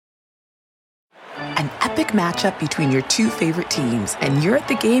An epic matchup between your two favorite teams, and you're at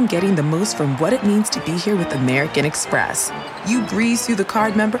the game getting the most from what it means to be here with American Express. You breeze through the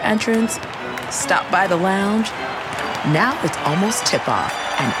card member entrance, stop by the lounge. Now it's almost tip-off,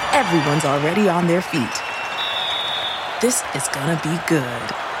 and everyone's already on their feet. This is gonna be good.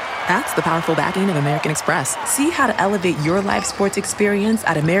 That's the powerful backing of American Express. See how to elevate your live sports experience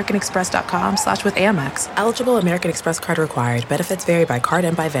at americanexpress.com/withAmex. Eligible American Express card required. Benefits vary by card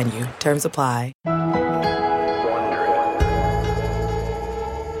and by venue. Terms apply.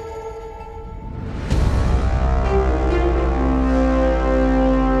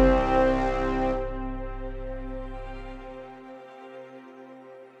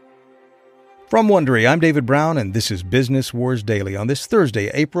 From Wondery, I'm David Brown, and this is Business Wars Daily on this Thursday,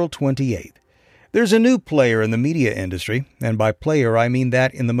 April 28th. There's a new player in the media industry, and by player I mean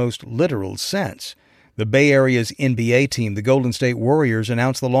that in the most literal sense. The Bay Area's NBA team, the Golden State Warriors,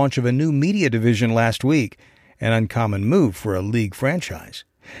 announced the launch of a new media division last week, an uncommon move for a league franchise.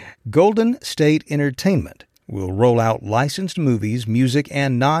 Golden State Entertainment will roll out licensed movies, music,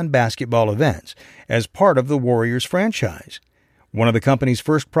 and non-basketball events as part of the Warriors franchise. One of the company's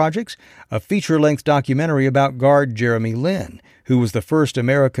first projects, a feature-length documentary about guard Jeremy Lin, who was the first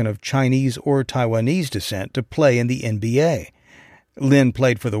American of Chinese or Taiwanese descent to play in the NBA. Lin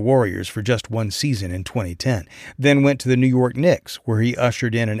played for the Warriors for just one season in 2010, then went to the New York Knicks, where he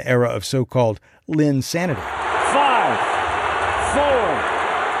ushered in an era of so-called Lin-sanity. 5,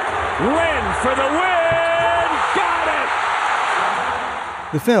 4, Lin for the win! Got it!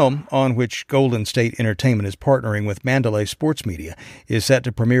 The film, on which Golden State Entertainment is partnering with Mandalay Sports Media, is set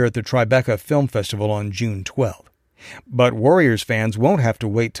to premiere at the Tribeca Film Festival on June 12th. But Warriors fans won't have to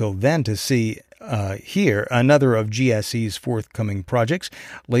wait till then to hear another of GSE's forthcoming projects.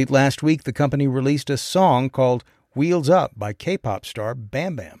 Late last week, the company released a song called Wheels Up by K-pop star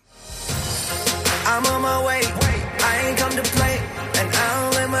Bam Bam. I'm on my way, I ain't come to play, and I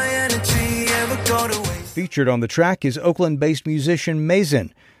don't let my energy ever go to waste. Featured on the track is Oakland-based musician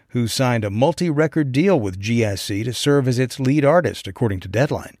Mason, who signed a multi-record deal with GSE to serve as its lead artist, according to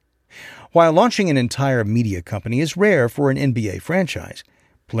Deadline. While launching an entire media company is rare for an NBA franchise,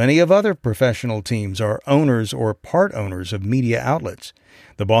 plenty of other professional teams are owners or part owners of media outlets.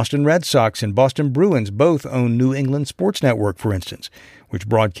 The Boston Red Sox and Boston Bruins both own New England Sports Network, for instance, which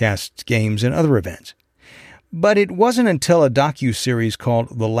broadcasts games and other events. But it wasn't until a docuseries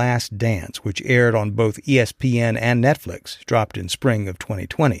called The Last Dance, which aired on both ESPN and Netflix, dropped in spring of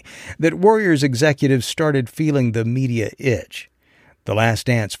 2020, that Warriors executives started feeling the media itch. The Last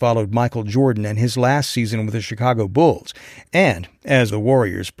Dance followed Michael Jordan and his last season with the Chicago Bulls, and, as the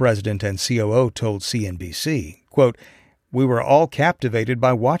Warriors president and COO told CNBC, quote, "We were all captivated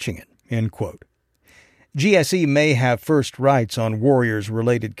by watching it," end quote. GSE may have first rights on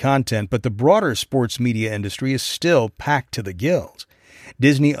Warriors-related content, but the broader sports media industry is still packed to the gills.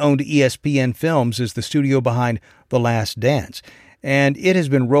 Disney-owned ESPN Films is the studio behind The Last Dance, and it has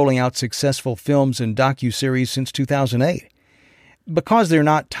been rolling out successful films and docuseries since 2008. Because they're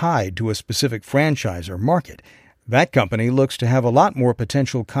not tied to a specific franchise or market, that company looks to have a lot more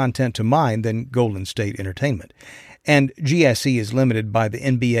potential content to mine than Golden State Entertainment. And GSE is limited by the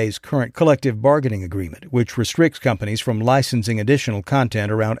NBA's current collective bargaining agreement, which restricts companies from licensing additional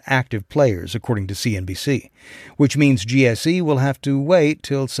content around active players, according to CNBC, which means GSE will have to wait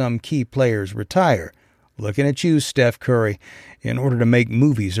till some key players retire, looking at you, Steph Curry, in order to make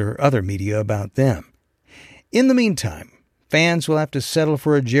movies or other media about them. In the meantime, fans will have to settle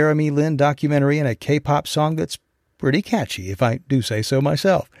for a Jeremy Lin documentary and a K-pop song that's pretty catchy, if I do say so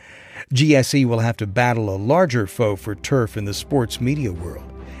myself. GSE will have to battle a larger foe for turf in the sports media world.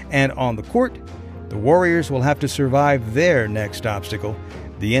 And on the court, the Warriors will have to survive their next obstacle,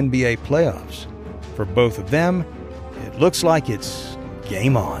 the NBA playoffs. For both of them, it looks like it's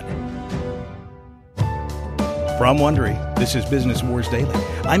game on. From Wondery, this is Business Wars Daily.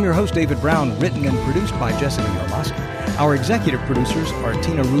 I'm your host, David Brown, written and produced by Jessica Yarmosky. Our executive producers are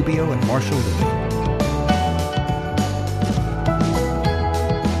Tina Rubio and Marshall Levy.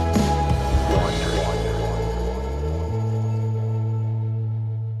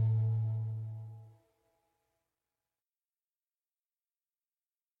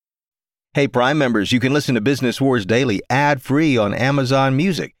 Hey, Prime members, you can listen to Business Wars Daily ad-free on Amazon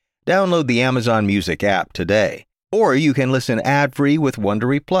Music. Download the Amazon Music app today. Or you can listen ad-free with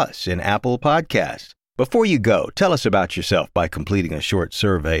Wondery Plus in Apple Podcasts. Before you go, tell us about yourself by completing a short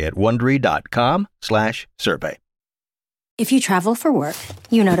survey at Wondery.com/survey. If you travel for work,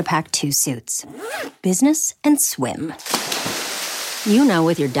 you know to pack 2 suits. Business and swim. You know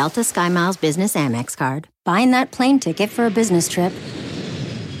with your Delta SkyMiles Business Amex card, buying that plane ticket for a business trip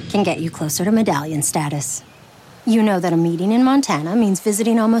can get you closer to medallion status. You know that a meeting in Montana means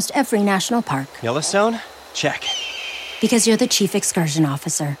visiting almost every national park. Yellowstone? Check. Because you're the chief excursion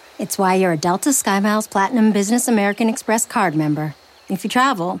officer. It's why you're a Delta SkyMiles Platinum Business American Express card member. If you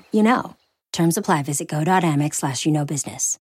travel, you know. Terms apply. Visit go.amex/you-know-business.